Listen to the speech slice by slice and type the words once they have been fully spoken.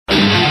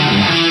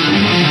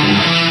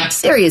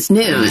Serious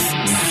news,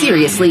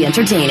 seriously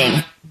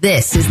entertaining.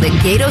 This is the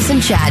Gatos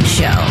and Chad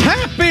Show.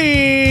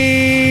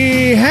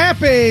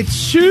 Happy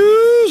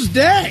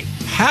Tuesday.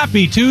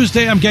 Happy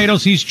Tuesday. I'm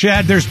Gatos. He's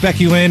Chad. There's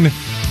Becky Lynn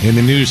in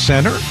the news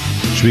center.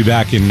 She'll be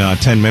back in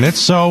 10 minutes.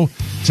 So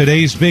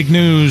today's big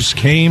news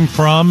came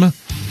from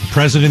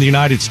President of the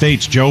United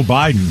States, Joe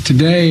Biden.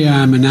 Today,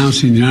 I'm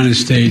announcing the United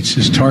States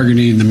is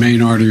targeting the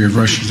main artery of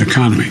Russia's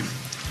economy.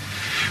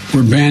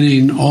 We're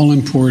banning all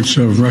imports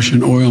of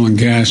Russian oil and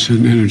gas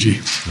and energy.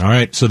 All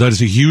right, so that is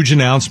a huge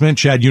announcement.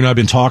 Chad, you and I have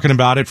been talking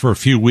about it for a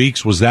few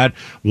weeks. Was that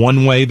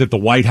one way that the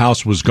White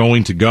House was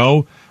going to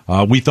go?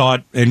 We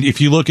thought, and if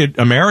you look at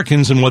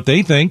Americans and what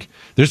they think,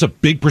 there's a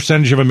big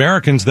percentage of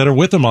Americans that are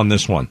with them on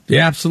this one.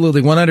 Yeah,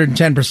 absolutely,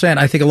 110%.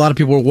 I think a lot of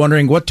people were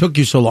wondering, what took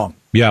you so long?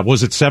 Yeah,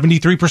 was it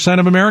 73%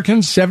 of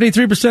Americans?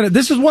 73%.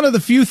 This is one of the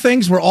few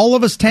things where all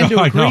of us tend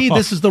to agree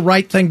this is the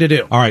right thing to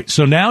do. All right,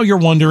 so now you're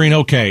wondering,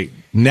 okay,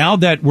 now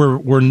that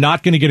we're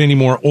not going to get any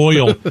more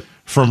oil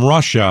from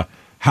Russia,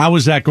 how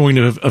is that going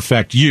to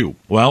affect you?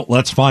 Well,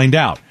 let's find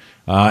out.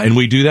 And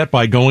we do that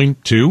by going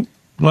to,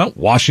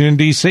 Washington,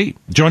 D.C.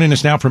 Joining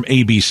us now from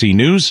ABC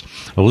News,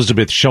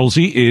 Elizabeth Schulze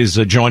is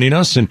joining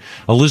us. And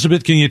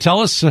Elizabeth, can you tell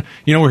us,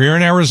 we're here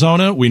in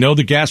Arizona. We know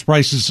the gas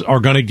prices are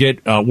going to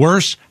get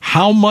worse.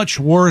 How much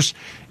worse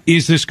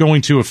is this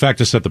going to affect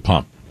us at the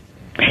pump?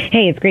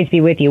 Hey, it's great to be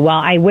with you. Well,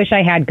 I wish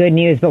I had good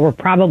news, but we're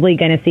probably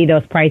going to see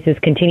those prices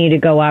continue to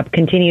go up,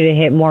 continue to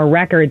hit more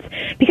records,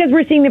 because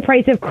we're seeing the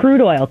price of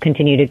crude oil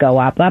continue to go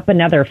up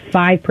another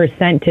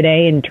 5%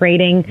 today in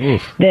trading.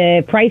 Oof.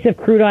 The price of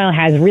crude oil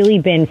has really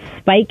been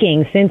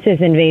spiking since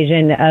this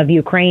invasion of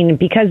Ukraine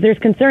because there's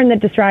concern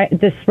that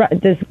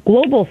this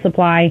global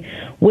supply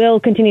will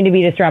continue to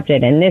be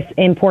disrupted. And this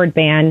import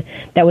ban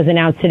that was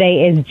announced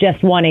today is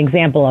just one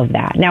example of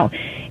that. Now,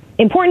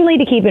 importantly,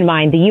 to keep in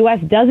mind, the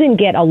U.S. doesn't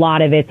get a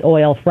lot of its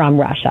oil from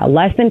Russia.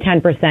 Less than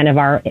 10% of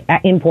our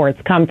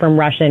imports come from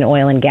Russian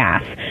oil and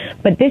gas.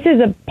 But this is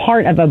a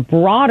part of a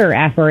broader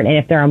effort, and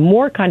if there are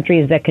more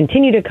countries that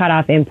continue to cut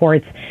off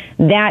imports,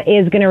 that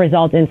is going to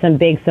result in some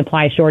big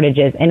supply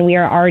shortages. And we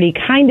are already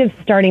kind of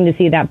starting to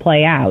see that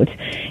play out.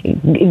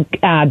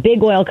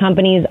 Big oil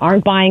companies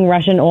aren't buying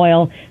Russian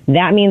oil.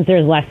 That means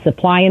there's less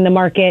supply in the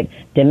market.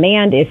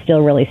 Demand is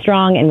still really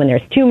strong, and when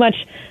there's too much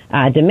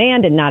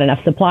demand and not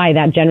enough supply,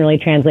 that generally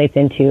translates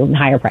into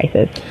higher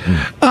prices.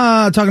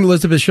 Talking to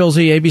Elizabeth Schulze,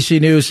 ABC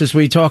News, as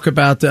we talk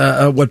about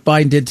what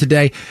Biden did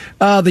today.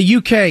 The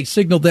UK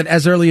signaled that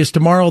as early as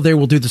tomorrow they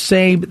will do the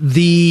same.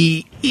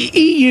 The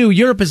EU,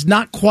 Europe, is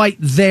not quite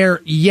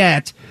there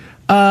yet.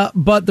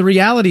 But the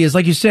reality is,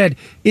 like you said,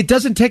 it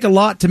doesn't take a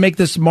lot to make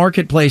this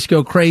marketplace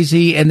go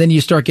crazy, and then you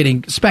start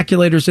getting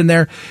speculators in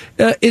there.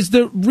 Is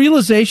the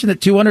realization that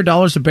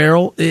 $200 a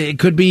barrel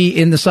could be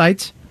in the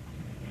sights?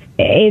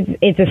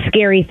 It's a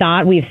scary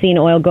thought. We've seen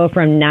oil go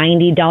from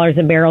 $90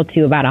 a barrel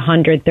to about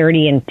 $130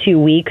 in 2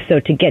 weeks. So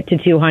to get to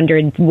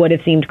 200 would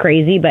have seemed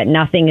crazy, but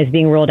nothing is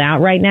being ruled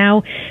out right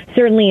now.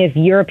 Certainly, if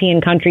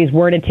European countries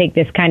were to take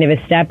this kind of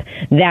a step,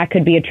 that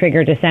could be a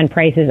trigger to send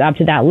prices up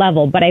to that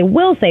level. But I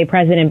will say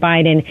President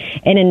Biden,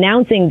 in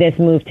announcing this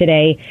move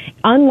today,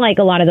 unlike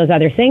a lot of those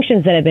other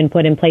sanctions that have been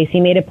put in place, he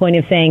made a point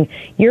of saying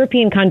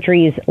European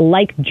countries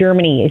like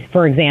Germany,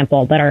 for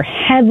example, that are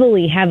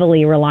heavily,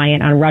 heavily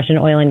reliant on Russian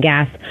oil and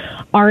gas,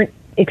 aren't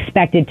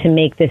expected to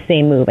make the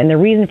same move. And the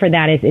reason for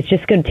that is it's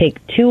just going to take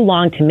too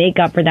long to make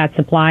up for that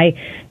supply.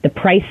 The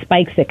price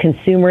spikes that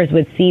consumers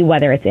would see,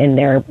 whether it's in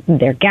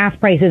their gas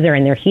prices or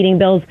in their heating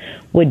bills,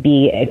 would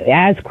be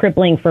as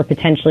crippling for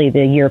potentially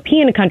the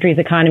European countries'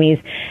 economies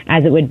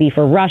as it would be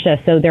for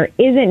Russia. So there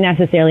isn't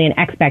necessarily an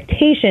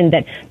expectation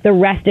that the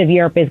rest of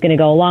Europe is going to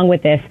go along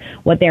with this.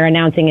 What they're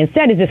announcing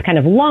instead is this kind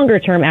of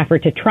longer-term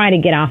effort to try to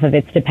get off of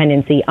its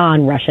dependency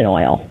on Russian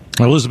oil.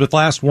 Elizabeth,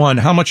 last one.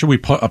 How much are we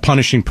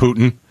punishing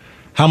Putin?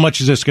 How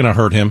much is this going to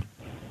hurt him?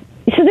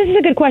 So this is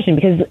a good question,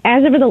 because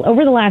as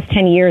over the last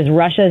 10 years,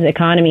 Russia's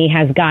economy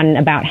has gotten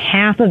about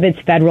half of its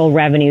federal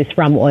revenues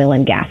from oil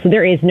and gas. So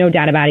there is no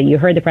doubt about it. You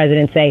heard the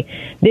president say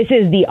this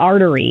is the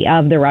artery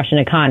of the Russian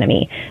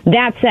economy.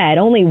 That said,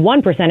 only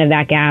 1% of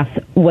that gas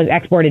was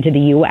exported to the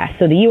U.S.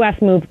 So the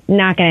U.S. move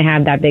not going to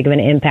have that big of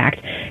an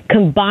impact.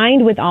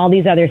 Combined with all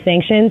these other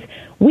sanctions,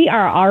 we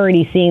are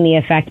already seeing the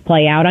effect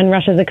play out on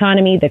Russia's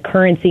economy. The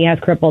currency has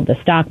crippled. The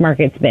stock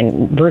market's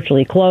been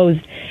virtually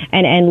closed.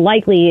 And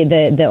likely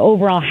the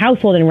overall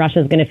household in Russia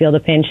is going to feel the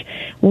pinch.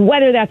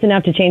 Whether that's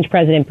enough to change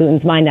President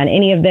Putin's mind on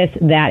any of this,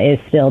 that is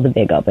still the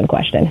big open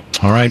question.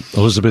 All right.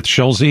 Elizabeth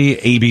Schulze,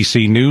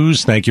 ABC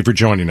News. Thank you for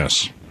joining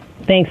us.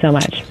 Thanks so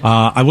much.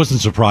 I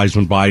wasn't surprised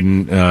when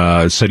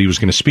Biden said he was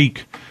going to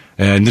speak,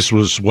 and this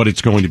was what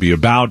it's going to be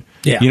about.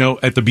 Yeah.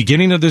 At the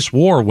beginning of this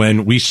war,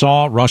 when we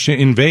saw Russia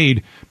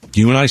invade,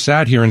 you and I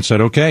sat here and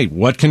said, okay,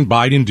 what can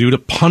Biden do to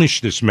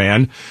punish this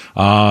man?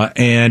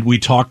 And we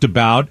talked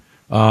about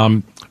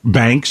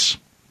banks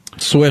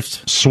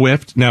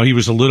Swift. Now, he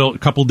was a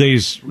couple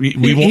days.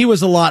 He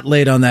was a lot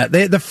late on that.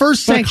 The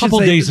first sanctions. A couple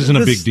days isn't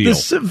a big deal.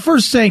 The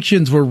first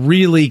sanctions were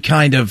really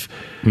kind of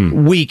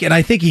weak, and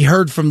I think he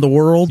heard from the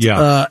world.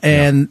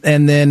 And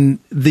then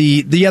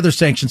the other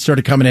sanctions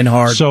started coming in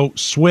hard. So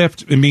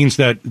Swift, it means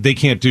that they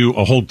can't do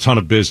a whole ton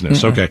of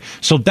business. Okay,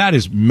 so that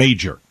is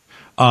major.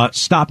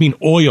 Stopping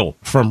oil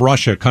from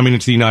Russia coming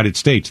into the United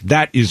States,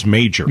 that is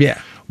major.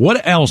 Yeah.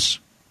 What else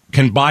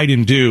can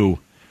Biden do?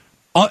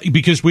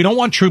 Because we don't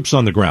want troops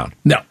on the ground.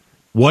 No.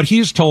 What he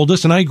has told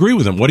us, and I agree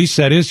with him, what he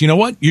said is, you know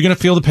what? You're going to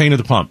feel the pain of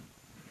the pump.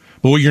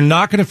 But what you're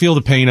not going to feel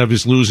the pain of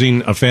is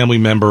losing a family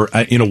member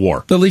in a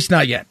war. At least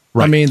not yet.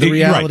 Right. I mean, the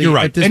reality. You're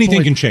right. At this Anything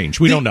point, can change.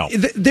 We don't know.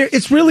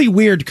 It's really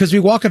weird because we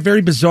walk a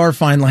very bizarre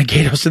fine line,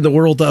 Gatos, in the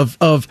world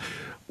of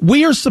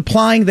we are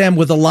supplying them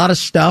with a lot of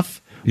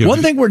stuff. Yeah.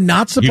 One thing we're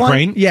not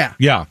supplying. Ukraine?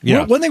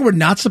 Yeah. One thing we're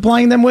not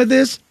supplying them with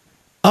is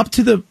up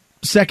to the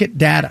second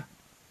data.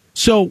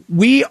 So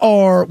we've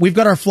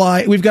got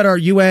our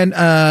UN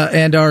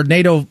and our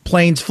NATO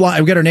planes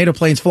we've got our NATO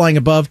planes flying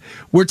above.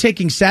 We're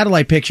taking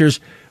satellite pictures,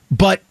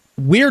 but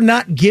we're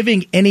not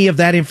giving any of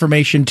that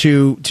information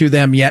to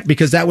them yet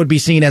because that would be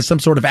seen as some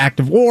sort of act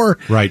of war.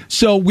 Right.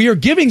 So we are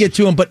giving it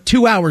to them, but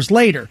 2 hours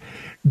later.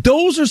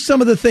 Those are some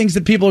of the things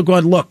that people are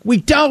going, look, we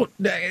don't,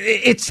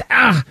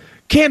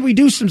 can we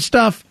do some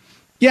stuff?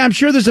 Yeah, I'm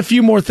sure there's a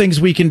few more things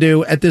we can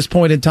do at this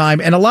point in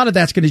time, and a lot of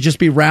that's going to just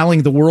be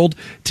rallying the world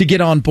to get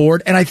on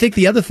board. And I think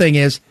the other thing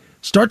is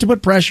start to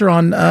put pressure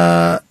on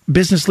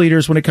business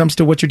leaders when it comes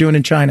to what you're doing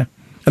in China.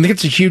 I think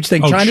it's a huge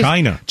thing.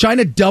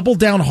 China doubled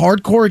down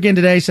hardcore again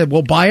today, said,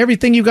 well, buy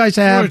everything you guys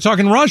have. We're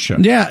talking Russia.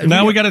 Yeah.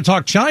 Now we got to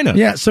talk China.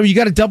 Yeah, so you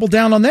got to double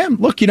down on them.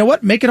 Look, you know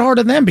what? Make it hard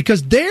on them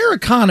because their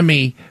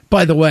economy,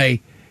 by the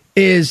way,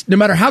 is, no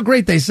matter how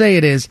great they say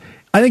it is,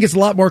 I think it's a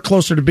lot more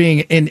closer to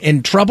being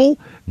in trouble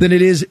than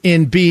it is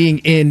in being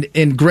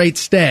in great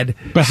stead.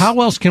 But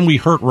how else can we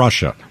hurt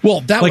Russia?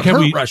 Well, that would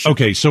hurt Russia.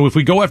 Okay, so if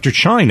we go after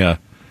China,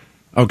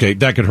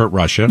 that could hurt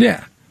Russia.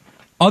 Yeah.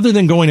 Other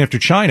than going after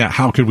China,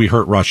 how could we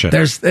hurt Russia?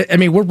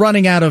 We're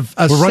running out of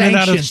sanctions. Running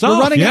out of stuff.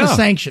 We're running out of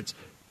sanctions.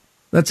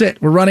 That's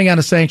it. We're running out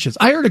of sanctions.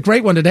 I heard a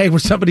great one today where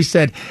somebody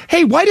said,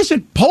 hey, why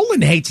doesn't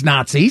Poland hate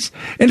Nazis?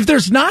 And if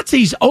there's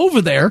Nazis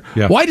over there,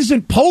 why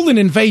doesn't Poland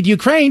invade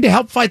Ukraine to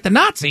help fight the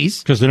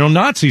Nazis? Because there are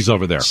no Nazis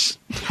over there.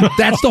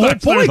 That's the whole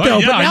point, though.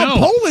 Yeah, but now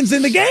Poland's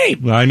in the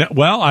game. I know.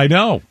 Well, I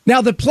know.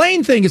 Now, the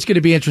plane thing is going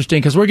to be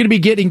interesting because we're going to be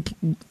getting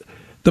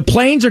 – the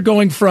planes are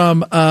going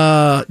from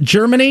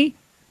Germany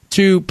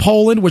to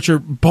Poland, which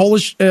are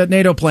Polish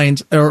NATO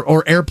planes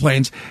or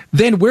airplanes.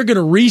 Then we're going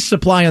to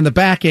resupply on the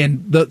back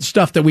end the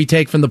stuff that we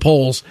take from the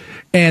Poles,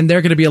 and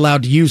they're going to be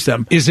allowed to use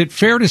them. Is it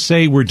fair to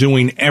say we're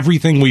doing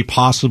everything we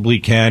possibly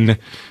can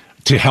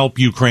to help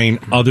Ukraine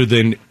other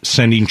than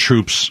sending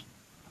troops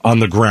on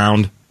the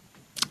ground?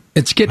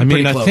 It's getting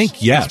pretty close. I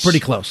think yes. It's pretty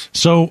close.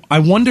 So I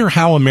wonder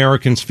how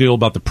Americans feel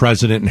about the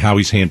president and how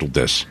he's handled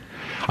this.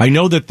 I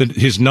know that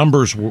his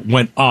numbers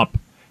went up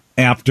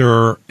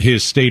after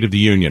his State of the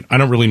Union. I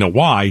don't really know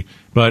why,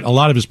 but a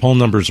lot of his poll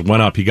numbers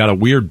went up. He got a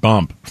weird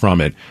bump from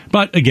it.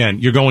 But again,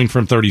 you're going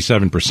from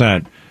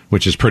 37%,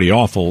 which is pretty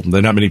awful. There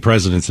are not many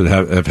presidents that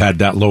have had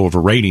that low of a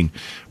rating.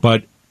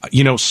 But,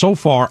 so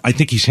far, I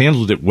think he's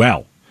handled it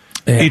well.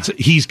 Yeah.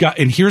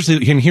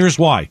 Here's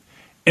why.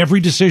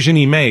 Every decision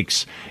he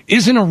makes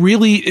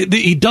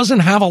he doesn't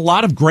have a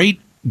lot of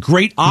great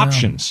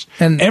options.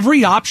 No. And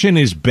every option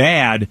is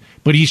bad,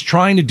 but he's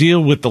trying to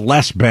deal with the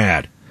less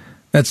bad.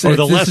 This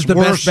is the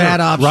best bad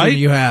option right?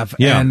 you have,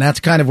 yeah. And that's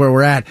kind of where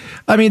we're at.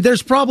 I mean,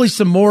 there's probably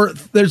some more.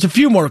 There's a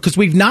few more because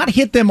we've not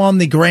hit them on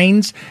the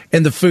grains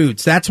and the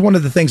foods. That's one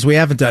of the things we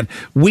haven't done.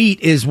 Wheat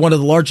is one of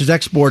the largest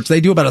exports.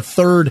 They do about a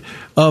third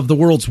of the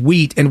world's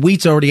wheat, and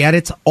wheat's already at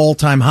its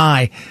all-time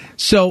high.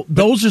 So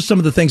those are some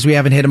of the things we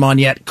haven't hit them on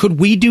yet. Could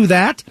we do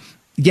that?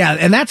 Yeah,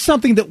 and that's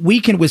something that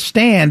we can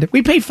withstand.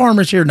 We pay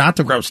farmers here not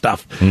to grow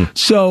stuff,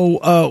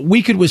 so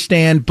we could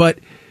withstand, but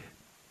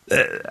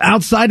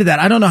outside of that,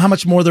 I don't know how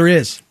much more there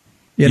is.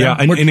 Yeah,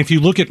 and if you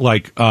look at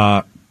like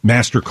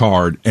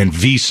MasterCard and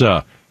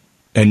Visa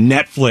and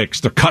Netflix,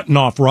 they're cutting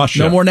off Russia.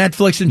 No more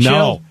Netflix and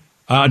chill.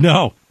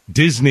 No.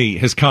 Disney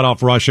has cut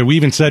off Russia. We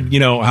even said,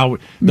 how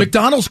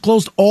McDonald's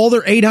closed all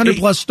their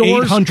 800-plus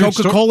stores.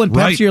 Coca-Cola and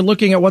Pepsi are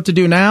looking at what to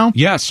do now.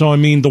 Yeah, so,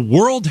 the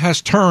world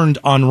has turned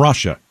on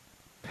Russia.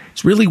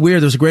 It's really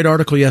weird. There's a great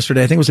article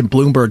yesterday, I think it was in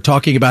Bloomberg,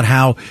 talking about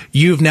how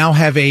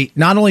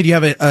not only do you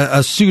have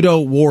a pseudo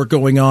war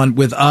going on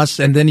with us,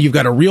 and then you've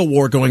got a real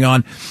war going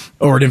on,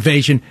 or an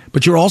invasion,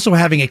 but you're also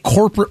having a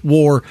corporate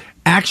war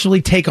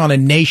actually take on a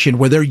nation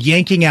where they're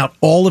yanking out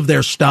all of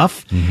their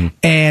stuff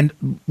and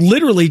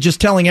literally just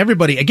telling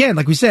everybody, again,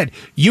 like we said,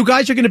 you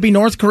guys are going to be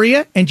North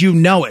Korea, and you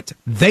know it.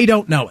 They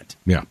don't know it.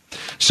 Yeah.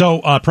 So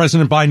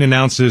President Biden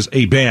announces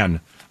a ban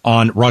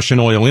on Russian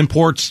oil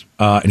imports,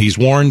 and he's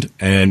warned,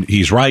 and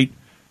he's right.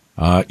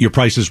 Your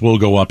prices will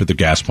go up at the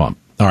gas pump.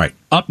 All right,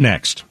 up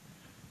next,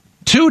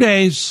 2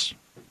 days,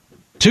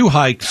 2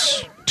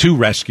 hikes, 2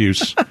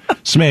 rescues.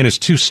 This man is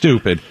too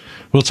stupid.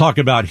 We'll talk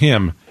about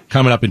him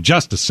coming up in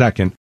just a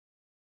second.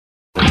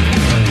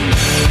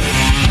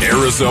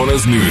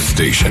 Arizona's news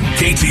station,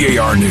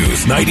 KTAR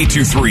News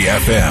 92.3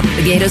 FM.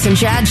 The Gatos and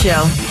Chad Show,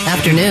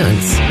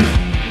 afternoons.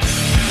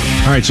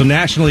 All right, so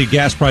nationally,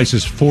 gas price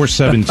is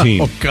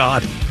 $4.17. Oh,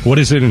 God. What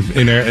is it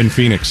in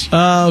Phoenix?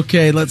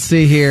 Okay, let's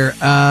see here.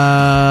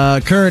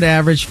 Current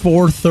average,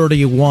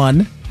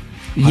 $4.31.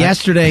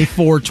 Yesterday,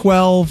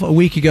 $4.12. A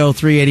week ago,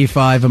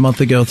 $3.85. A month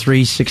ago,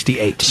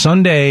 $3.68.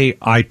 Sunday,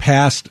 I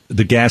passed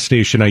the gas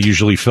station I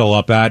usually fill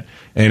up at,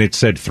 and it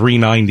said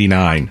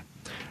 $3.99.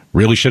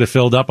 Really should have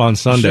filled up on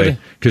Sunday,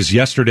 because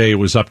yesterday it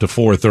was up to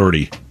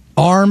 $4.30.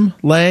 Arm,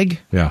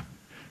 leg? Yeah.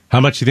 How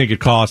much do you think it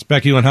cost?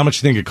 Becky Lynn, how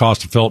much do you think it cost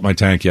to fill up my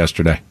tank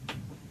yesterday?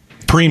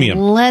 Premium.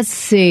 Let's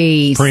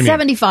see. Premium.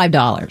 $75.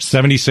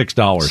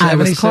 $76. I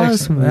was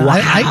close. Wow.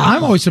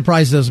 I'm always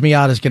surprised those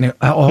Miatas can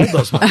hold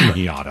those.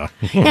 Miata.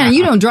 Yeah,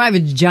 you don't drive a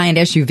giant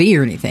SUV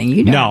or anything.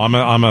 You don't.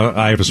 No,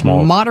 I have a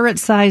small,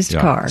 moderate-sized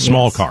car.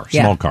 Small yes. car.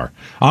 Yeah. Small car.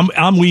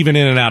 I'm weaving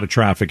in and out of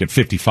traffic at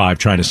 55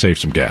 trying to save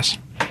some gas.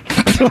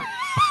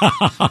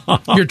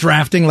 You're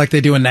drafting like they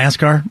do in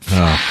NASCAR?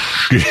 No.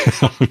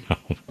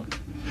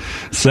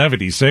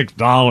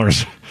 $76.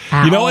 Ouch.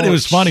 You know what? It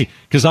was funny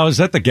because I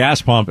was at the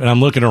gas pump and I'm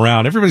looking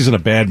around. Everybody's in a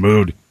bad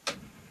mood.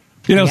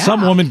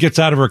 Some woman gets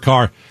out of her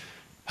car.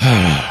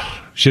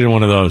 She did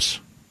one of those.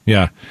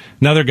 Yeah.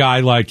 Another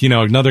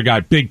guy,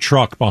 big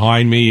truck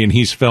behind me, and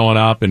he's filling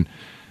up, and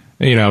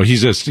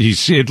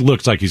it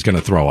looks like he's going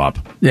to throw up.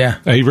 Yeah.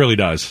 He really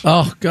does.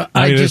 Oh, God.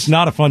 It's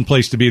not a fun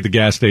place to be at the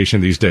gas station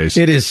these days.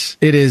 It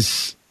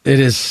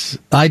is.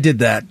 I did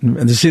that.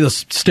 And to see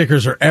those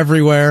stickers are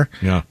everywhere.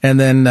 Yeah. And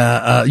then,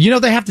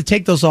 they have to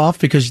take those off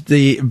because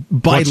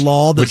by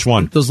law, which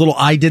one? Those little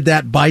I did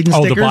that Biden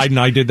stickers. Oh, the Biden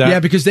I did that?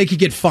 Yeah, because they could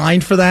get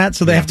fined for that.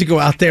 So they have to go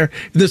out there.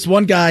 This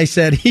one guy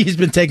said he's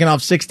been taking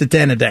off 6 to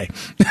 10 a day.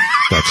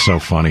 That's so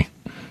funny.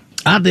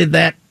 I did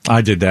that.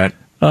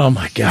 Oh,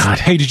 my God.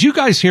 Hey, did you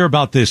guys hear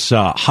about this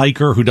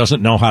hiker who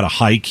doesn't know how to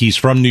hike? He's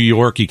from New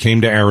York. He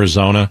came to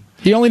Arizona.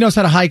 He only knows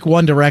how to hike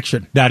one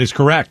direction. That is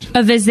correct.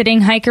 A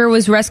visiting hiker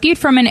was rescued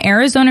from an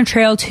Arizona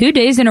trail 2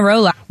 days in a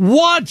row.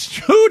 What?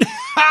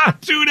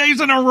 2 days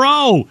in a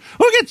row?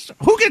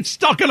 Who gets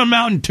stuck on a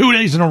mountain 2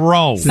 days in a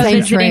row? A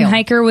visiting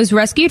hiker was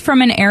rescued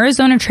from an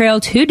Arizona trail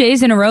 2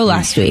 days in a row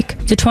last week.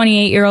 The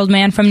 28-year-old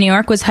man from New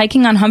York was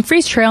hiking on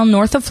Humphreys Trail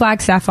north of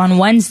Flagstaff on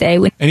Wednesday.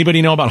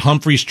 Anybody know about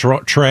Humphreys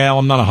Trail?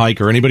 I'm not a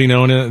hiker. Anybody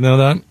know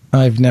that?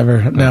 I've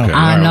never, no. Okay,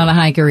 I'm not a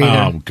hiker either.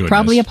 Oh, goodness.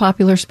 Probably a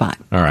popular spot.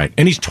 All right.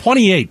 And he's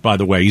 28, by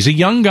the way. He's a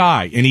young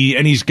guy, and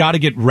he's got to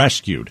get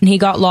rescued. He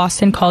got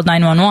lost and called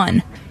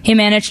 911. He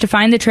managed to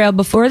find the trail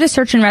before the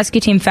search and rescue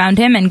team found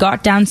him and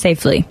got down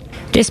safely.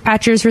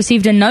 Dispatchers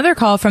received another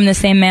call from the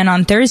same man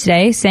on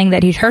Thursday saying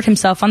that he'd hurt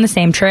himself on the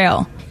same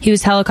trail. He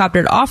was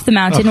helicoptered off the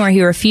mountain where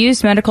he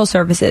refused medical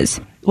services.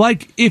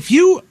 Like, if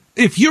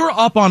you're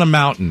up on a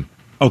mountain,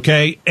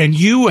 okay, and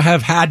you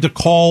have had to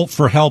call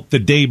for help the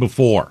day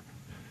before,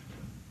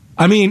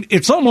 I mean,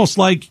 it's almost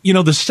like,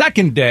 the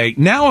second day,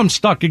 now I'm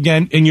stuck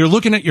again, and you're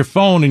looking at your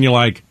phone, and you're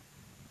like,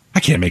 I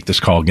can't make this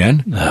call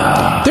again.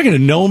 They're going to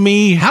know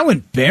me. How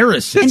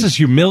embarrassing. This is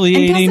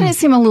humiliating. And doesn't it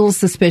seem a little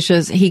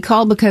suspicious? He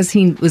called because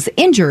he was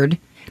injured.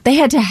 They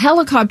had to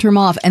helicopter him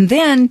off, and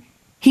then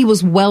he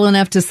was well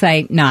enough to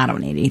say, no, I don't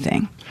need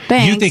anything.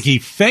 Thanks. You think he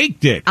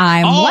faked it?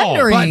 I'm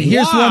wondering. But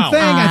here's one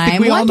thing. I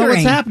think we all know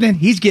what's happening.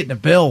 He's getting a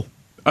bill.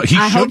 He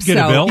should get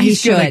a bill.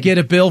 He's going to get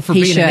a bill for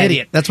being an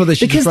idiot. That's what they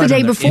should. Because the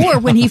day before,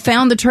 when he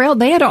found the trail,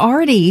 they had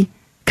already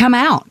come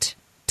out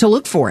to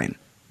look for him.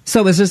 So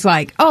it was just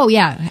like, oh,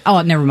 yeah.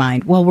 Oh, never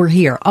mind. Well, we're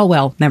here. Oh,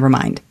 well, never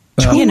mind.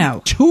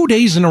 2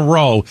 days in a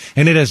row,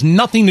 and it has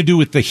nothing to do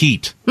with the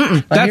heat.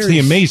 That's the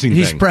amazing thing.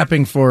 He's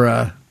prepping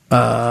for,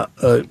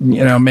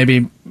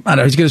 maybe, I don't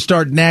know, he's going to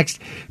start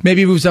next.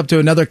 Maybe he moves up to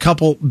another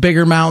couple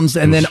bigger mountains,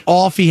 and then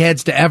off he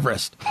heads to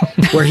Everest,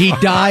 where he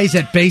dies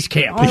at base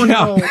camp. Oh,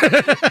 no.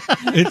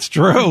 It's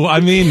true. I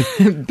mean,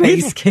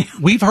 base camp.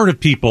 We've heard of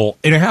people,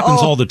 and it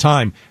happens all the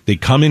time. They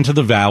come into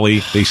the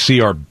valley, they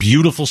see our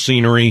beautiful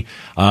scenery,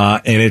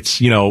 and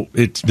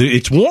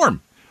it's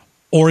warm.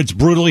 Or it's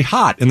brutally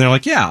hot, and they're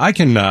like, "Yeah, I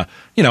can.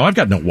 I've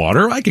got no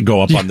water. I could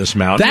go up on this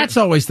mountain." That's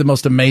always the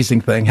most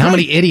amazing thing. How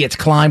many idiots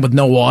climb with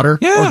no water,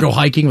 or go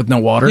hiking with no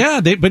water?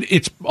 Yeah, but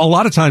it's a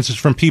lot of times it's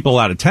from people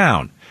out of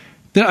town.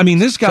 I mean,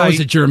 this guy. There's always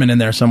a German in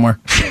there somewhere.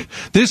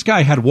 This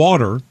guy had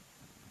water.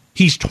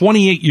 He's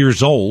 28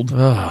 years old,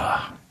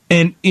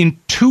 and in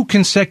 2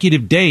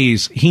 consecutive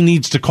days, he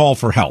needs to call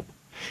for help.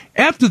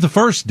 After the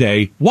first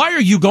day, why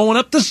are you going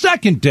up the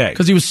second day?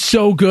 Because he was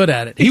so good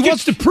at it. He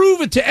wants to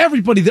prove it to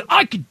everybody that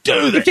I could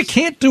do this. If you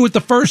can't do it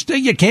the first day,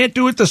 you can't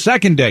do it the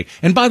second day.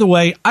 And by the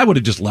way, I would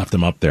have just left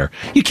him up there.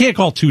 You can't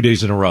call 2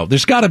 days in a row.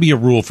 There's got to be a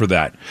rule for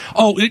that.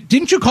 Oh,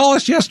 didn't you call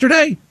us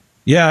yesterday?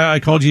 Yeah,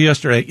 I called you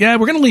yesterday. Yeah,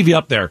 we're going to leave you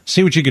up there.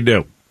 See what you can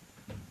do.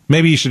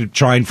 Maybe you should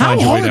try and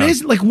find your way down. How hard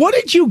is it? Like, what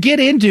did you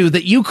get into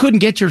that you couldn't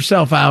get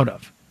yourself out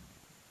of?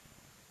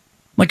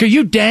 Like, are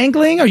you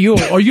dangling? Are you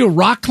a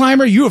rock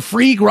climber? Are you a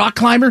freak rock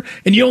climber,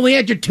 and you only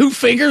had your 2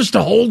 fingers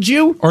to hold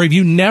you? Or have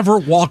you never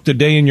walked a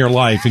day in your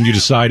life and you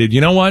decided,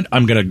 you know what,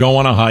 I'm going to go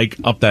on a hike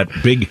up that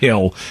big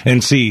hill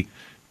and see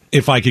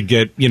if I could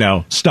get,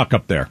 stuck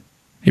up there.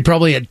 He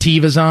probably had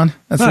Tevas on.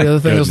 That's the other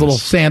thing, those little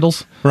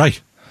sandals.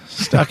 Right.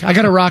 Stuck. I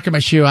got a rock in my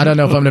shoe. I don't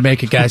know if I'm going to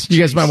make it, guys. You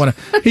guys might want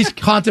to. He's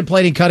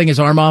contemplating cutting his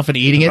arm off and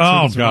eating it.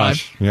 Oh,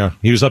 gosh. Yeah.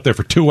 He was up there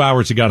for 2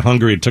 hours. He got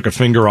hungry and took a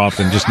finger off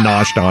and just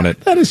noshed on it.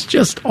 That is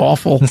just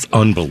awful. That's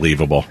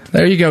unbelievable.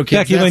 There you go,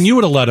 kids. Becky Lynn, you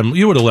would have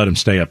let him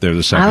stay up there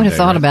the second I would have day,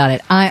 thought right? about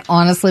it. I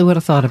honestly would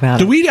have thought about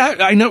Do we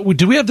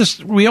have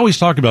this? We always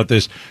talk about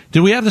this.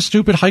 Do we have the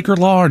stupid hiker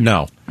law or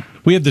no?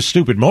 We have the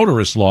stupid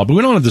motorist law, but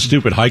we don't have the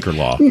stupid hiker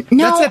law. No.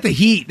 That's at the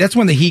heat. That's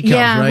when the heat comes,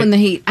 right? When the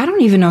heat. I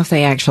don't even know if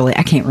they actually.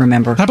 I can't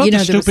remember. How about the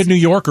stupid New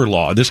Yorker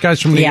law? This guy's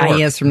from New York. Yeah,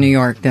 he is from New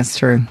York. That's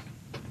true.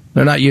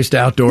 They're not used to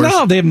outdoors.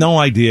 No, they have no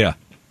idea.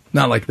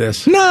 Not like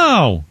this.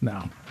 No.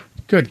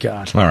 Good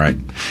God. All right.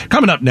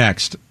 Coming up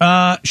next,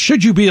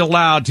 should you be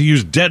allowed to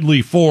use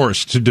deadly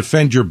force to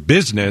defend your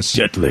business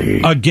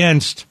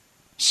against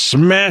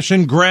smash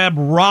and grab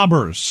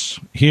robbers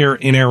here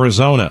in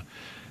Arizona?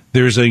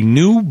 There's a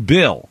new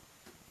bill,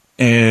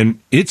 and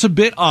it's a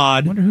bit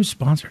odd. I wonder who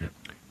sponsored it.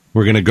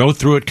 We're going to go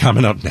through it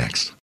coming up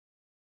next.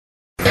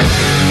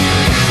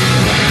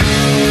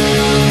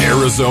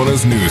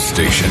 Arizona's news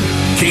station,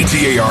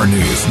 KTAR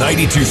News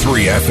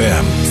 92.3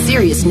 FM.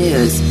 Serious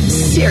news,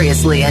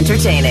 seriously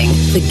entertaining.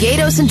 The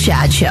Gatos and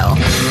Chad Show.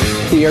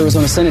 The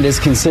Arizona Senate is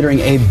considering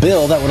a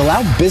bill that would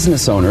allow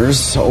business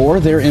owners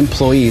or their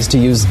employees to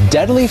use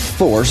deadly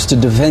force to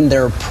defend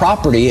their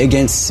property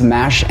against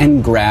smash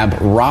and grab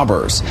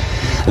robbers.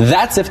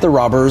 That's if the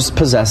robbers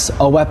possess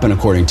a weapon,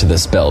 according to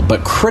this bill.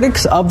 But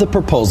critics of the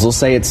proposal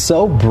say it's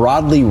so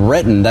broadly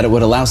written that it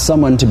would allow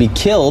someone to be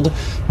killed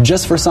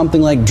just for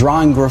something like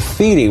drawing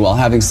graffiti while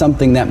having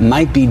something that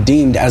might be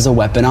deemed as a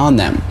weapon on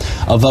them.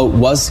 A vote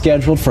was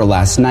scheduled for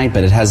last night,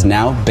 but it has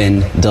now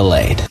been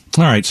delayed.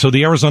 All right, so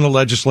the Arizona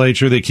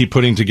legislature, they keep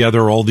putting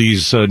together all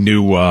these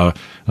new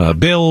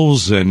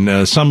bills,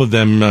 and some of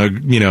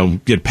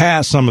them, get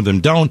passed, some of them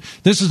don't.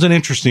 This is an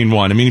interesting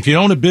one. I mean, if you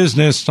own a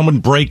business, someone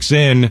breaks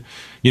in,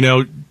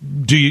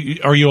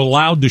 are you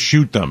allowed to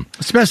shoot them?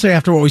 Especially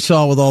after what we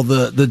saw with all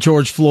the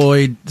George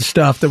Floyd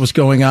stuff that was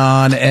going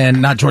on,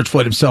 and not George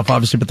Floyd himself,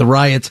 obviously, but the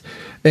riots,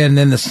 and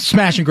then the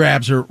smash and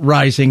grabs are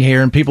rising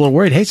here, and people are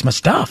worried, hey, it's my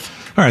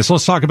stuff. All right, so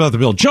let's talk about the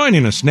bill.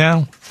 Joining us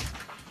now,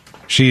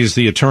 she's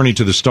the attorney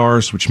to the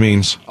stars, which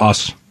means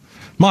us.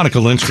 Monica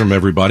Lindstrom,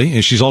 everybody.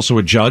 And she's also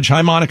a judge.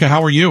 Hi, Monica.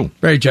 How are you?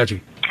 Very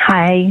judgy.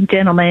 Hi,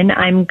 gentlemen.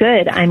 I'm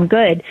good.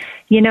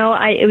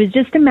 It was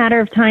just a matter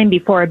of time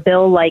before a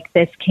bill like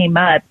this came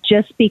up,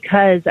 just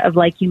because of,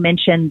 like you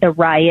mentioned, the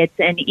riots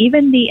and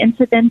even the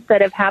incidents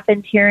that have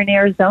happened here in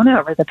Arizona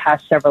over the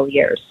past several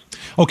years.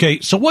 Okay,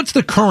 so what's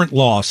the current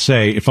law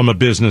say if I'm a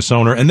business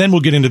owner? And then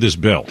we'll get into this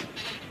bill.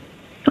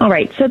 All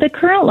right. So the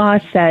current law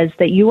says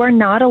that you are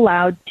not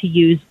allowed to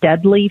use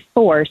deadly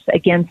force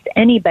against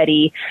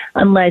anybody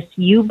unless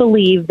you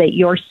believe that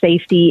your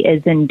safety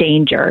is in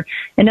danger.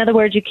 In other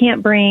words, you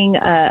can't bring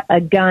a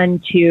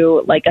gun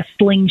to like a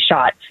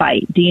slingshot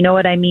fight. Do you know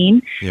what I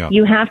mean? Yeah.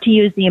 You have to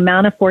use the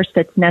amount of force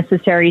that's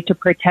necessary to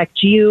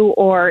protect you.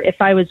 Or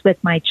if I was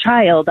with my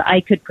child, I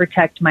could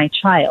protect my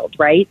child,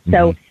 right? Mm-hmm.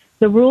 So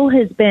the rule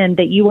has been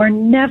that you are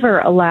never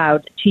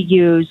allowed to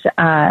use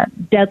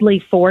deadly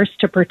force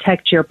to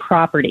protect your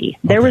property.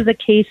 Okay. There was a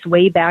case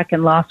way back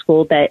in law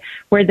school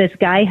where this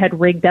guy had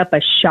rigged up a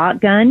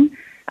shotgun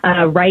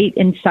right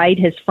inside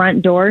his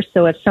front door.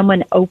 So if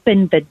someone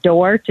opened the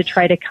door to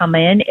try to come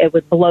in, it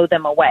would blow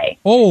them away.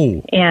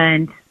 Oh.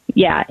 And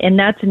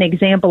that's an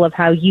example of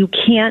how you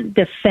can't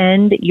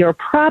defend your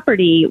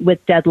property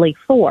with deadly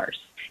force.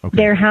 Okay.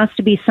 There has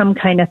to be some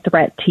kind of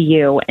threat to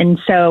you. And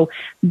so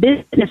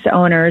business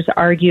owners,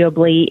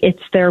 arguably,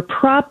 it's their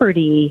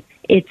property.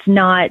 It's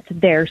not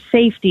their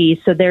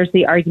safety. So there's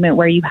the argument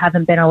where you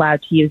haven't been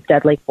allowed to use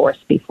deadly force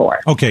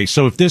before. Okay,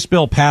 so if this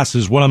bill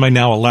passes, what am I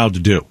now allowed to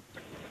do?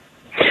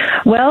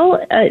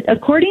 Well,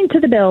 according to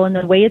the bill and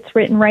the way it's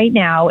written right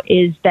now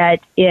is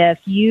that if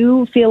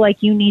you feel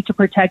like you need to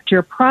protect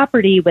your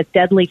property with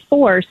deadly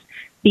force,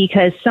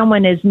 because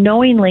someone is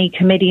knowingly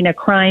committing a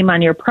crime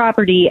on your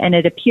property and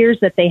it appears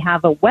that they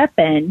have a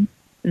weapon,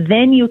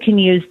 then you can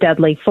use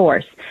deadly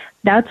force.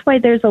 That's why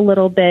there's a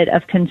little bit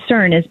of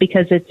concern, is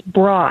because it's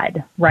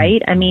broad,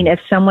 right? I mean, if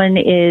someone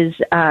is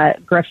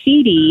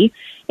graffiti,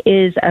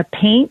 is a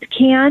paint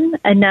can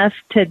enough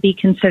to be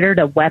considered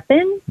a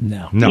weapon?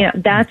 No.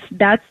 That's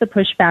the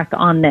pushback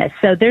on this.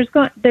 So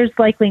there's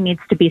likely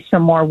needs to be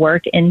some more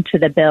work into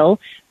the bill,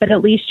 but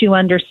at least you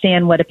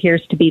understand what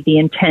appears to be the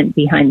intent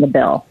behind the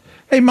bill.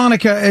 Hey,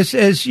 Monica,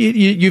 as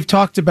you've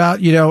talked about,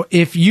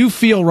 if you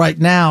feel right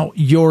now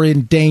you're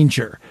in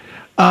danger,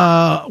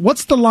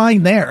 what's the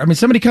line there? I mean,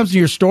 somebody comes to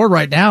your store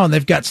right now and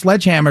they've got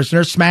sledgehammers and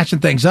they're smashing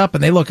things up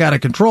and they look out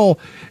of control.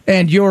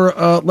 And you're,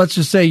 let's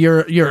just say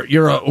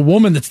you're a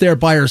woman that's there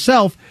by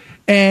herself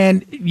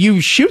and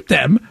you shoot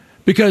them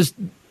because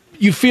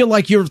you feel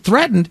like you're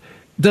threatened.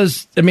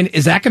 Is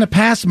that going to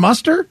pass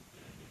muster?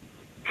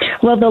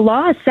 Well, the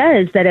law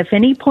says that if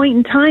any point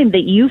in time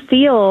that you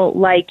feel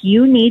like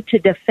you need to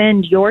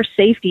defend your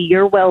safety,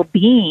 your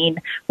well-being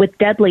with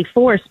deadly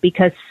force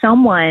because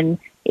someone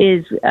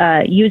is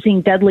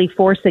using deadly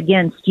force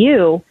against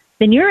you,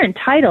 then you're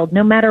entitled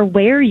no matter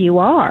where you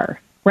are.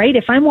 Right?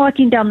 If I'm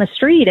walking down the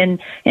street and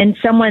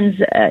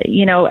someone's,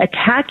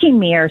 attacking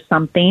me or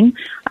something,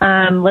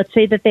 let's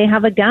say that they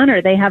have a gun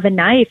or they have a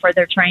knife or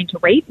they're trying to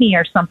rape me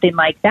or something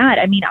like that.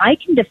 I mean, I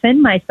can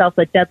defend myself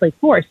with deadly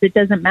force. It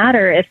doesn't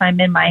matter if I'm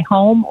in my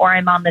home or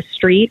I'm on the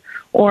street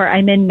or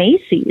I'm in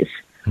Macy's.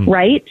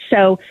 Right?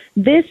 So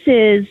this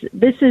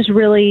is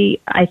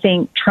really, I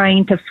think,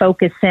 trying to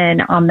focus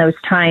in on those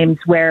times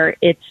where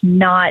it's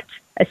not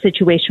a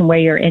situation where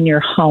you're in your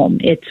home.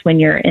 It's when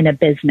you're in a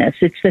business.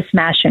 It's the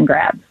smash and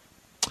grab.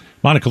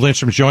 Monica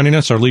Lindstrom is joining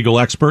us, our legal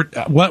expert.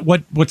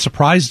 What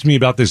surprised me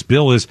about this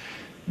bill is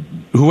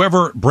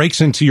whoever breaks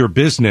into your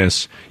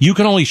business, you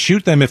can only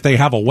shoot them if they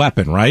have a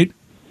weapon, right?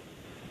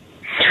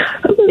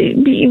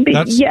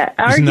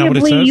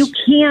 Arguably you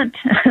can't.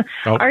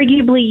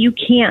 Arguably you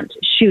can't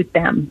shoot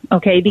them,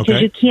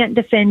 because you can't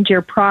defend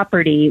your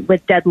property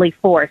with deadly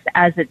force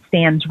as it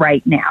stands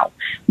right now.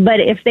 But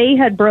if they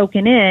had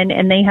broken in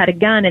and they had a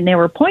gun and they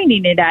were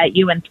pointing it at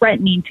you and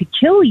threatening to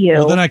kill you,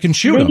 well, then I can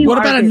shoot them. What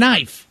about a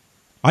knife?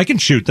 I can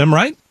shoot them,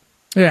 right?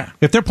 Yeah.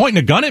 If they're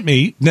pointing a gun at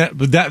me,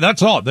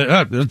 that's all.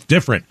 That's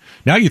different.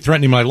 Now you're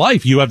threatening my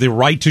life. You have the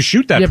right to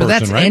shoot that person, but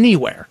that's right?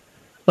 anywhere.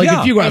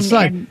 If you go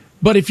outside.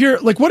 But if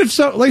you're what if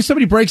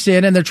somebody breaks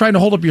in and they're trying to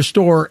hold up your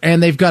store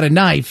and they've got a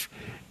knife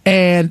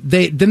and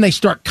they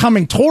start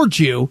coming towards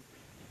you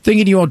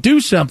thinking you won't do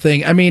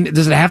something. I mean,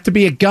 does it have to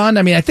be a gun?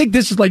 I mean, I think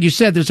this is, like you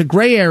said, there's a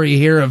gray area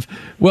here of,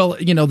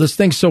 this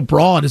thing's so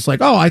broad. It's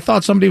like, I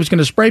thought somebody was going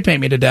to spray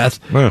paint me to death.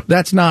 Yeah.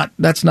 That's not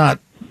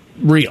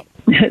real.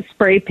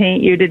 Spray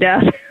paint you to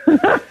death.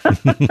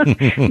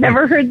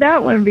 Never heard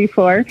that one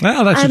before.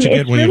 Well, that's what you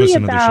get when you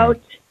listen to the show.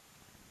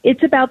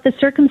 It's about the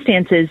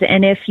circumstances,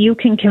 and if you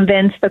can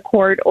convince the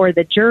court or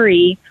the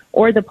jury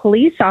or the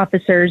police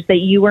officers that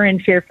you were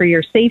in fear for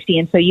your safety,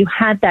 and so you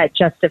had that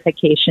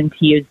justification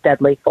to use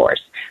deadly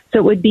force. So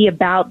it would be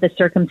about the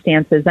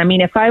circumstances. I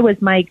mean, if I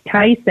was Mike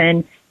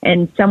Tyson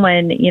and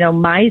someone,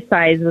 my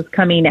size was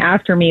coming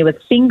after me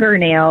with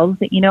fingernails,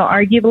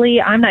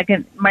 arguably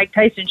Mike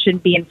Tyson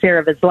shouldn't be in fear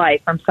of his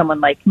life from someone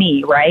like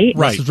me, right?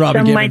 Right.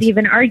 Some might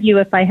even argue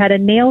if I had a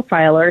nail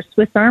file or a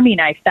Swiss Army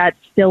knife, that's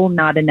still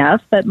not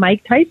enough. But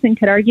Mike Tyson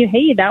could argue,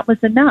 hey, that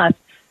was enough.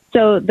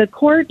 So the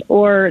court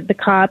or the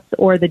cops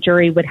or the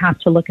jury would have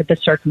to look at the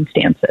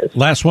circumstances.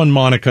 Last one,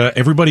 Monica.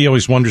 Everybody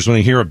always wonders when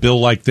they hear a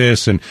bill like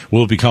this and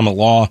will it become a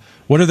law,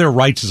 what are their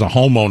rights as a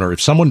homeowner? If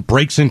someone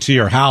breaks into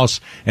your house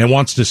and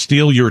wants to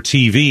steal your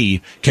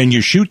TV, can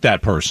you shoot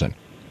that person?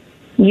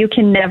 You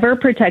can never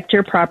protect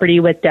your property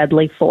with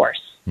deadly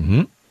force.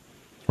 Mm-hmm.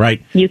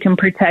 Right. You can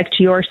protect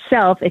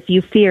yourself if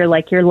you fear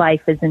like your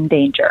life is in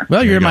danger.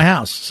 Well, you're in my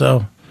house,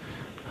 so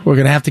we're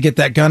going to have to get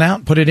that gun out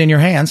and put it in your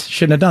hands.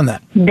 Shouldn't have done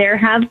that. There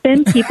have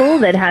been people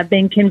that have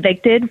been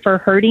convicted for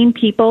hurting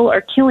people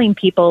or killing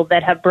people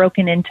that have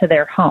broken into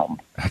their home.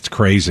 That's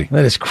crazy.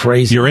 That is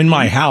crazy. You're in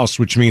my house,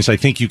 which means I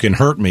think you can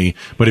hurt me.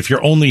 But if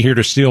you're only here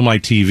to steal my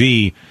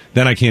TV,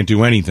 then I can't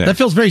do anything. That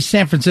feels very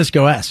San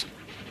Francisco-esque.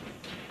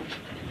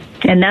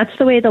 And that's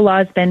the way the law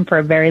has been for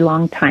a very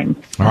long time.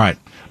 All right.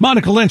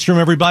 Monica Lindstrom,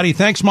 everybody.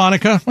 Thanks,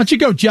 Monica. Why don't you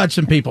go judge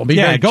some people? Be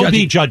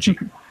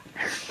judging.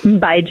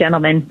 Bye,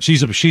 gentlemen.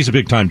 She's a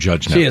big-time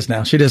judge now. She is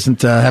now. She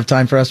doesn't have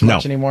time for us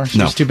much anymore.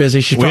 She's too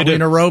busy. She's probably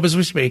in a robe as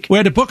we speak. We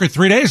had to book her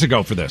 3 days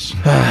ago for this.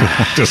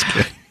 Just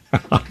kidding.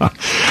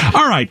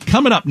 All right,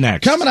 coming up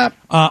next.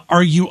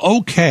 Are you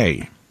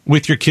okay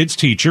with your kid's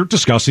teacher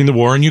discussing the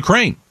war in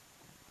Ukraine?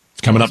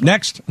 It's coming up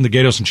next on the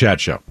Gatos and Chad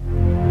Show.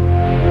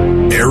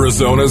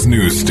 Arizona's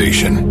news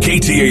station,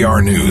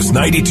 KTAR News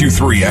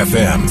 92.3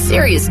 FM.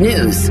 Serious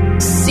news,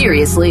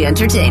 seriously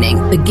entertaining.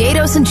 The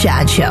Gatos and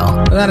Chad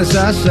Show. That is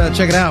us.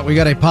 Check it out. We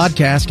got a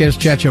podcast, Gatos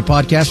and Chad Show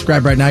podcast.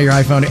 Subscribe right now. Your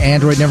iPhone,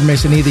 Android. Never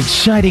miss any of the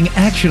exciting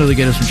action of the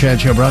Gatos and Chad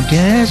Show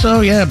broadcast.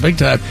 Oh, yeah, big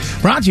time.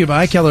 Brought to you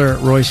by Keller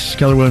Royce,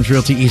 Keller Williams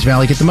Realty, East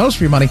Valley. Get the most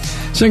for your money.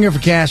 Singer for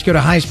cash. Go to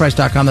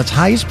highestprice.com. That's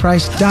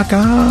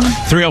highestprice.com.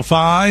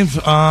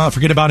 305.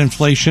 Forget about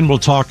inflation. We'll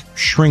talk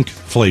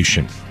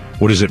shrinkflation.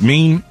 What does it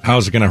mean? How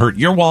is it going to hurt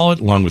your wallet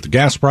along with the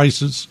gas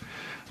prices?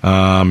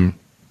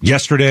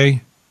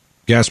 Yesterday,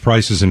 gas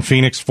prices in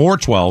Phoenix,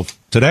 $4.12.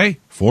 Today,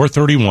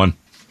 $4.31.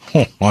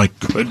 Oh, my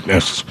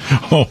goodness.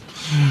 Oh,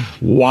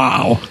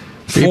 wow.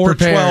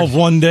 $4.12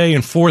 one day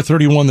and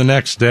 $4.31 the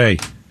next day.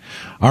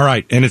 All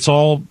right. And it's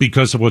all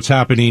because of what's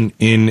happening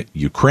in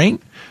Ukraine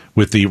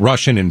with the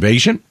Russian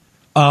invasion.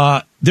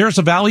 There's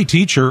a Valley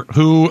teacher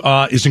who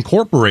is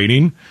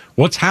incorporating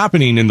what's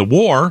happening in the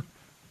war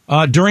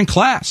during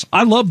class.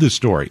 I love this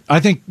story. I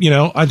think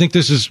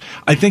this is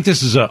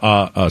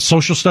a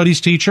social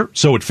studies teacher,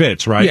 so it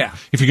fits, right? Yeah.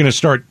 If you're going to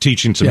start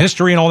teaching some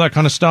history and all that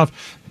kind of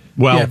stuff,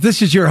 well, if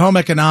this is your home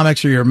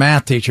economics or your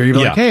math teacher, you're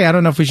like, hey, I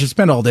don't know if we should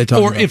spend all day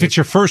talking. Or if it's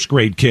your first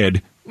grade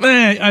kid,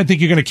 I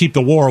think you're going to keep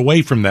the war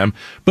away from them.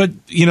 But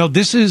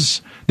this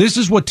is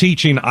what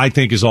teaching, I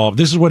think, is all.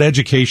 This is what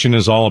education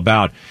is all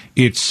about.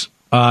 It's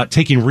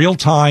taking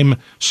real-time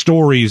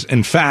stories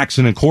and facts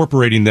and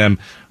incorporating them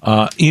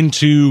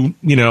into,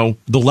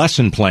 the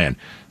lesson plan.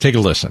 Take a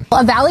listen.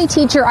 A Valley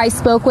teacher I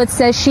spoke with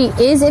says she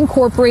is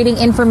incorporating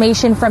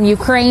information from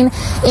Ukraine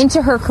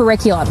into her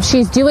curriculum.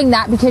 She's doing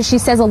that because she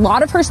says a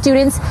lot of her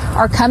students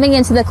are coming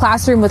into the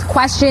classroom with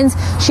questions.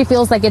 She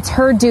feels like it's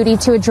her duty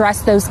to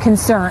address those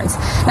concerns.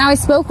 Now, I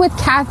spoke with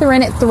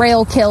Catherine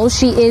Thrale-Kill.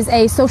 She is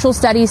a social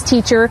studies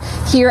teacher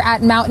here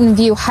at Mountain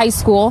View High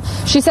School.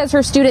 She says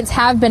her students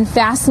have been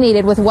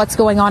fascinated with what's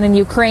going on in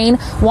Ukraine,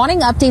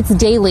 wanting updates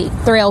daily.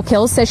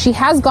 Thrale-Kill says she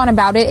has gone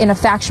about it in a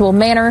factual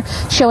manner,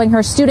 showing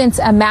her students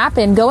a map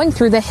and going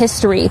through the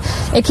history.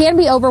 It can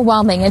be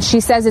overwhelming, and she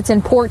says it's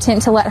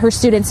important to let her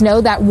students know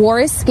that war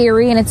is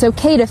scary and it's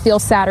okay to feel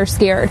sad or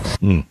scared.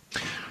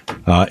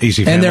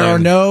 Easy and there are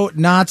no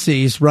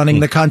Nazis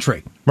running the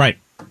country. Right.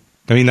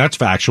 I mean, that's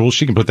factual.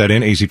 She can put that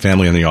in. AZ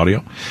Family on the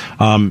audio.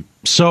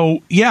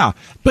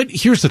 But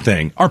here's the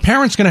thing. Are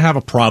parents going to have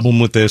a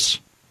problem with this?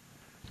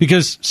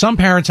 Because some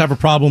parents have a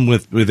problem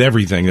with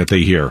everything that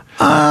they hear.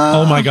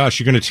 Oh, my gosh,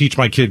 you're going to teach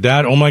my kid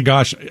that? Oh, my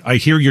gosh, I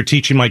hear you're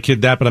teaching my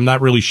kid that, but I'm not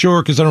really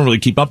sure because I don't really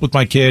keep up with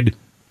my kid.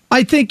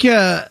 I think,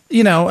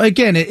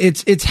 again,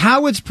 it's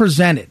how it's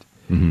presented.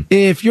 Mm-hmm.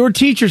 If your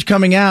teacher's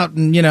coming out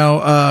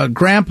and,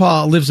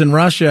 grandpa lives in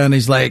Russia and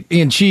he's like,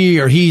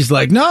 he's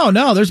like,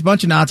 no, there's a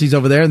bunch of Nazis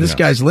over there. And this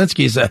guy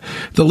Zelensky is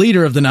the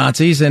leader of the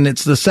Nazis and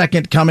it's the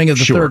second coming of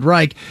the Third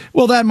Reich.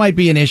 Well, that might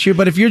be an issue.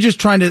 But if you're just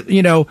trying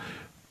to,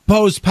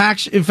 pose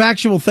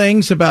factual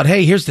things about,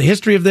 hey, here's the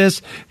history of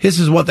this. This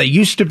is what they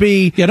used to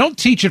be. Yeah, don't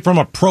teach it from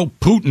a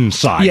pro-Putin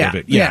side of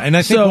it. Yeah, and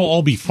I think we'll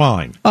all be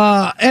fine.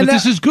 And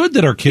this is good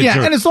that our kids are...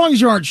 Yeah, and as long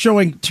as you aren't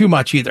showing too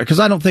much either, because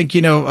I don't think,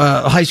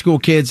 high school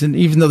kids, and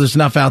even though there's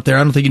enough out there,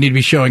 I don't think you need to be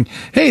showing,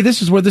 hey,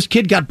 this is where this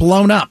kid got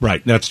blown up.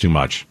 Right, that's too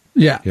much.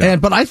 Yeah.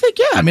 But I think,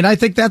 I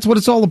think that's what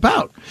it's all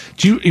about.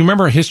 Do you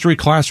remember a history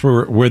class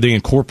where they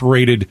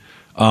incorporated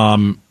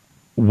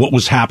what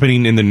was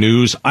happening in the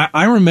news?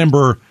 I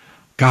remember...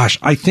 Gosh,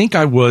 I think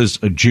I was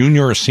a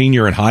junior or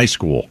senior in high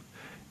school,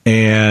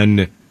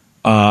 and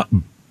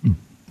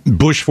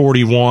Bush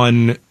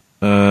 41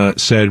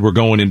 said we're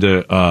going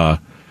into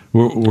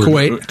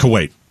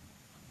Kuwait.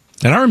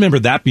 And I remember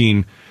that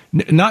being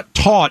not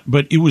taught,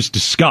 but it was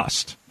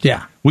discussed.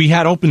 Yeah. We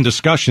had open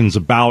discussions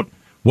about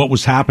what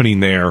was happening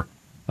there.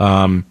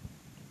 When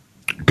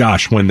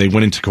they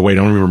went into Kuwait, I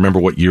don't even remember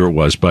what year it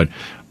was, but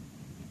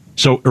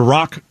so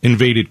Iraq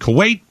invaded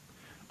Kuwait.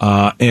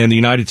 And the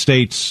United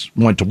States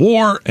went to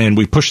war, and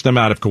we pushed them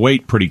out of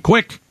Kuwait pretty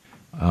quick.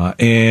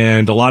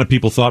 And a lot of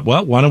people thought,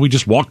 well, why don't we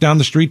just walk down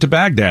the street to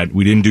Baghdad?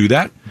 We didn't do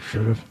that.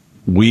 Should have.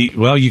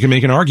 You can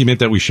make an argument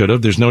that we should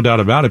have. There's no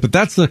doubt about it. But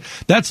that's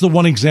the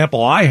one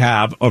example I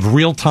have of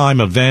real-time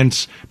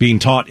events being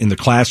taught in the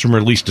classroom, or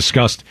at least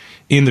discussed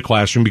in the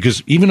classroom.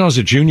 Because even though I was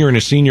a junior and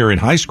a senior in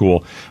high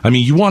school, I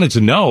mean, you wanted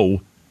to know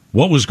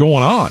what was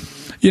going on.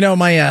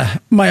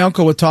 My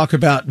uncle would talk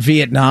about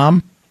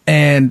Vietnam.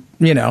 And,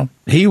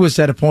 he was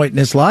at a point in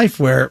his life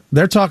where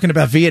they're talking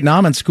about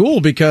Vietnam in school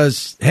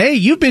because, hey,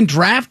 you've been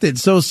drafted.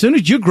 So as soon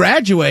as you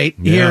graduate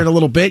here in a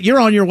little bit, you're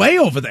on your way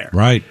over there.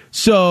 Right.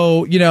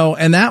 So,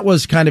 and that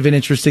was kind of an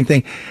interesting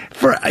thing.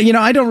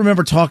 I don't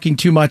remember talking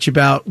too much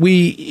about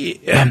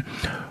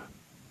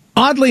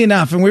oddly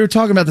enough, and we were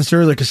talking about this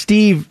earlier because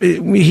Steve,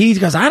 he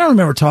goes, I don't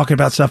remember talking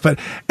about stuff. But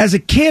as a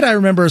kid, I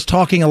remember us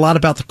talking a lot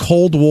about the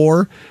Cold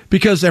War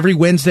because every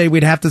Wednesday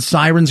we'd have the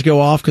sirens go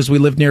off because we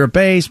lived near a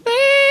base.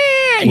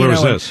 Where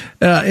was this?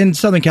 In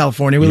Southern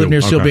California. We live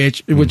near Seal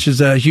Beach, which is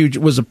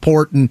was a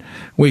port, and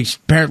we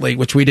apparently,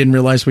 which we didn't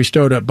realize, we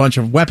stowed a bunch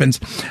of weapons.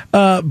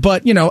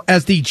 But,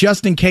 as the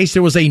just in case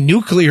there was a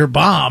nuclear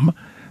bomb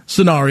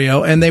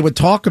scenario, and they would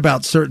talk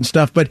about certain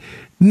stuff, but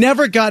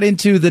never got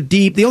into the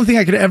deep. The only thing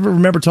I could ever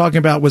remember talking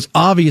about was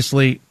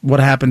obviously what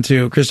happened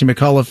to Christy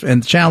McAuliffe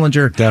and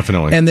Challenger.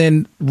 Definitely. And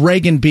then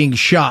Reagan being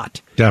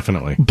shot.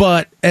 Definitely.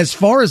 But as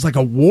far as like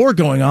a war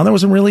going on, there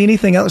wasn't really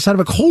anything outside of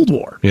a Cold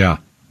War. Yeah.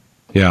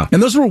 Yeah.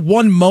 And those were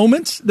one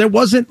moments. There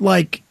wasn't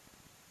like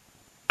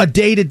a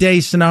day-to-day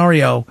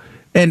scenario.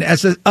 And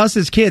us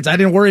as kids, I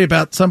didn't worry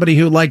about somebody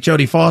who liked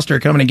Jodie Foster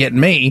coming and getting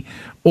me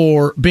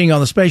or being on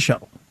the space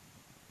shuttle.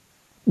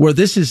 Where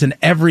this is an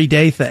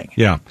everyday thing.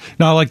 Yeah.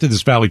 No, I like that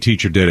this Valley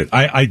teacher did it.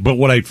 But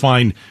what I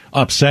find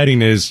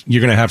upsetting is you're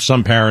going to have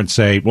some parents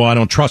say, well, I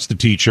don't trust the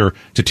teacher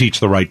to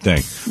teach the right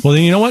thing. Well,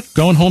 then you know what?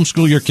 Go and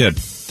homeschool your kid.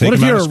 What if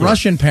you're a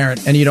Russian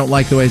parent and you don't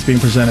like the way it's being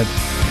presented?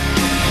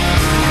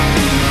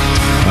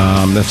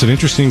 That's an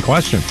interesting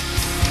question.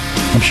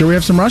 I'm sure we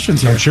have some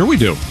Russians here. I'm sure we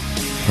do.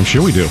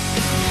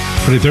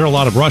 But there are a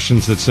lot of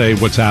Russians that say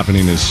what's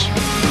happening is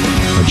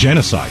a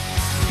genocide.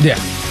 Yeah.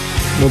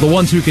 Well, the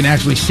ones who can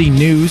actually see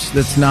news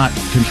that's not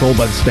controlled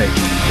by the state.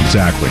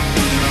 Exactly.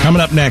 Coming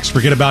up next,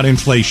 forget about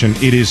inflation.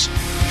 It is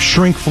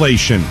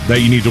shrinkflation that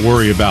you need to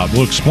worry about.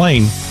 We'll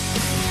explain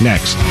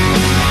next.